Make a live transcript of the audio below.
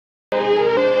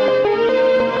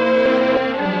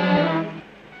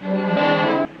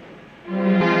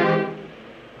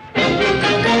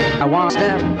I want to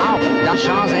step out the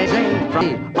Champs-Élysées, from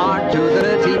the art to the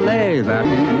Petit Palais.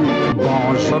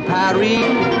 Bonjour Paris.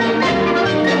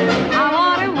 I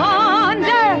want to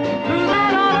wander through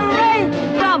that Saint-Honoré,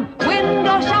 from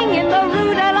window shopping in the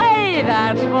Rue de l'Est.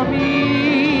 That's for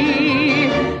me.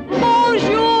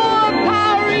 Bonjour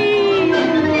Paris.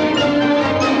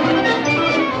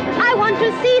 I want to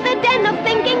see the den of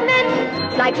thinking men,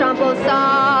 like Jean-Paul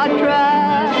Sartre.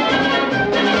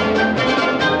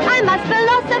 I must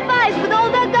philosophize with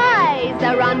all the guys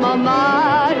around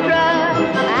Montmartre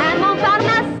and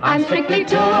Montparnasse. I'm strictly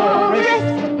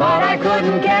tourist, but I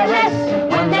couldn't care less.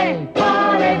 When they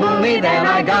parlez-vous me, then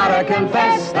I gotta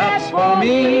confess that's for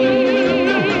me.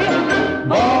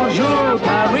 Bonjour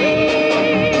Paris.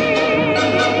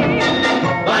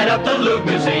 Light up the Louvre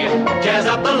Museum, jazz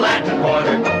up the Latin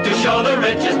Quarter, to show the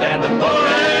richest and the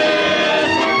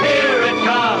poorest. Here it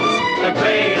comes, the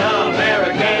great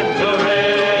American tourist.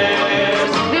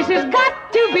 This has got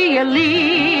to be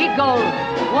illegal.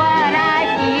 What I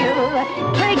feel,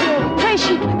 très gay, très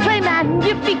chic, très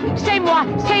magnifique. C'est moi,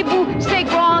 c'est vous, c'est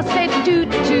grand, c'est tout.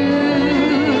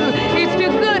 It's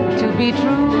too good to be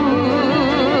true.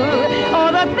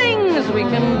 All the things we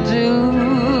can do.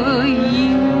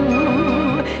 You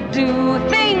do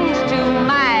things to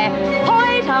my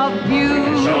point of view. We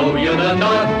can show you the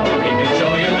north, or we can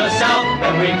show you the south,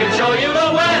 and we can show you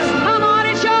the west. Come on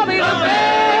and show me the best.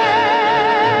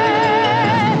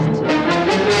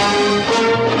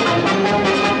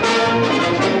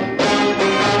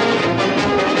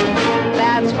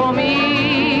 That's for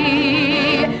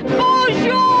me.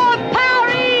 Bonjour,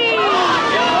 Paris.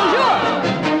 Bonjour.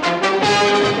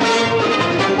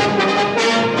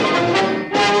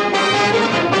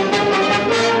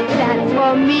 That's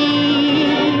for me.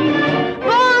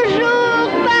 Bonjour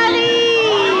Paris.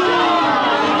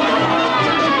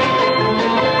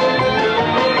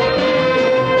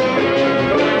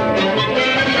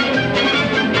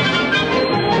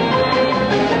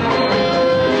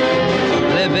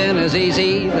 Living is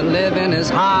easy, the living is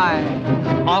high.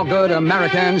 All good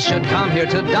Americans should come here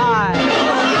to die.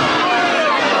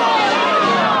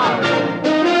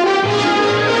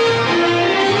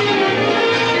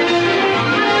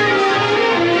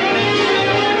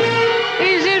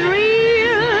 Is it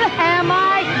real? Am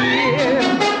I here?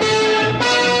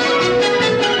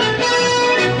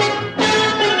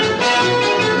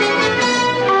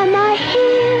 Am I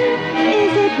here?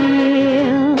 Is it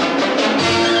real?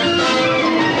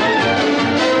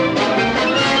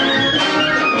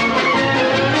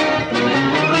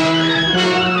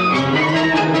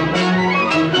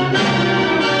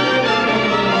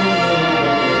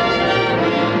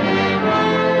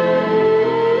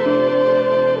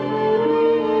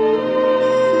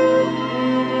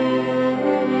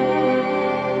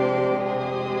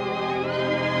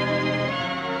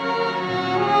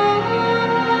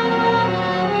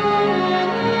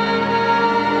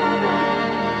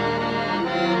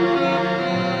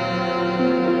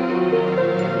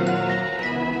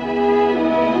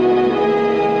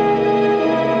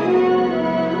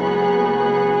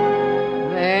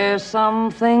 There's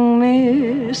something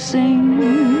missing.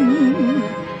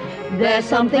 There's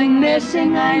something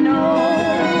missing, I know.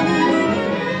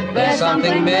 There's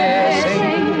something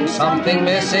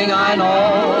missing, I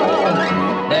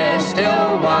know. There's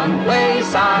still one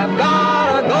place I've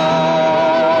gotta go.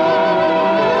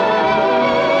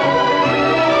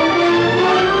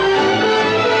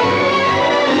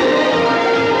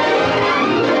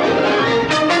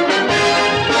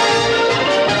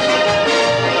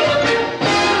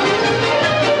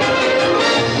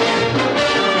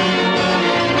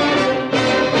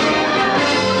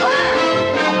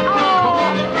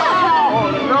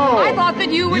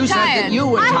 You were You said tired. that you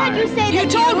were I tired. heard you say You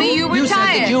that told me you were You said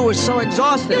tired. that you were so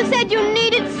exhausted. You said you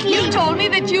needed sleep. You told me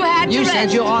that you had to You rest.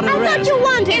 said you ought to I rest. thought you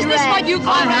wanted Is this rest. what you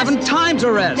call I rest? haven't time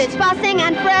to rest. This fussing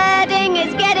and fretting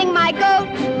is getting my goat.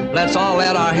 Let's all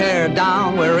let our hair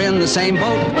down. We're in the same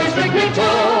boat. We're strictly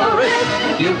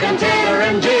tourists. You can titter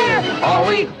and jeer. All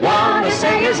we want to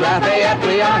say is Lafayette.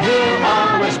 We are here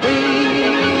on a spree.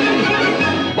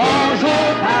 Bonjour,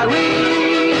 Paris.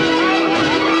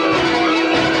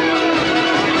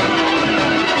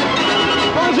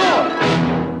 Bonjour.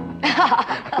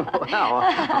 Wow,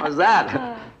 how was that?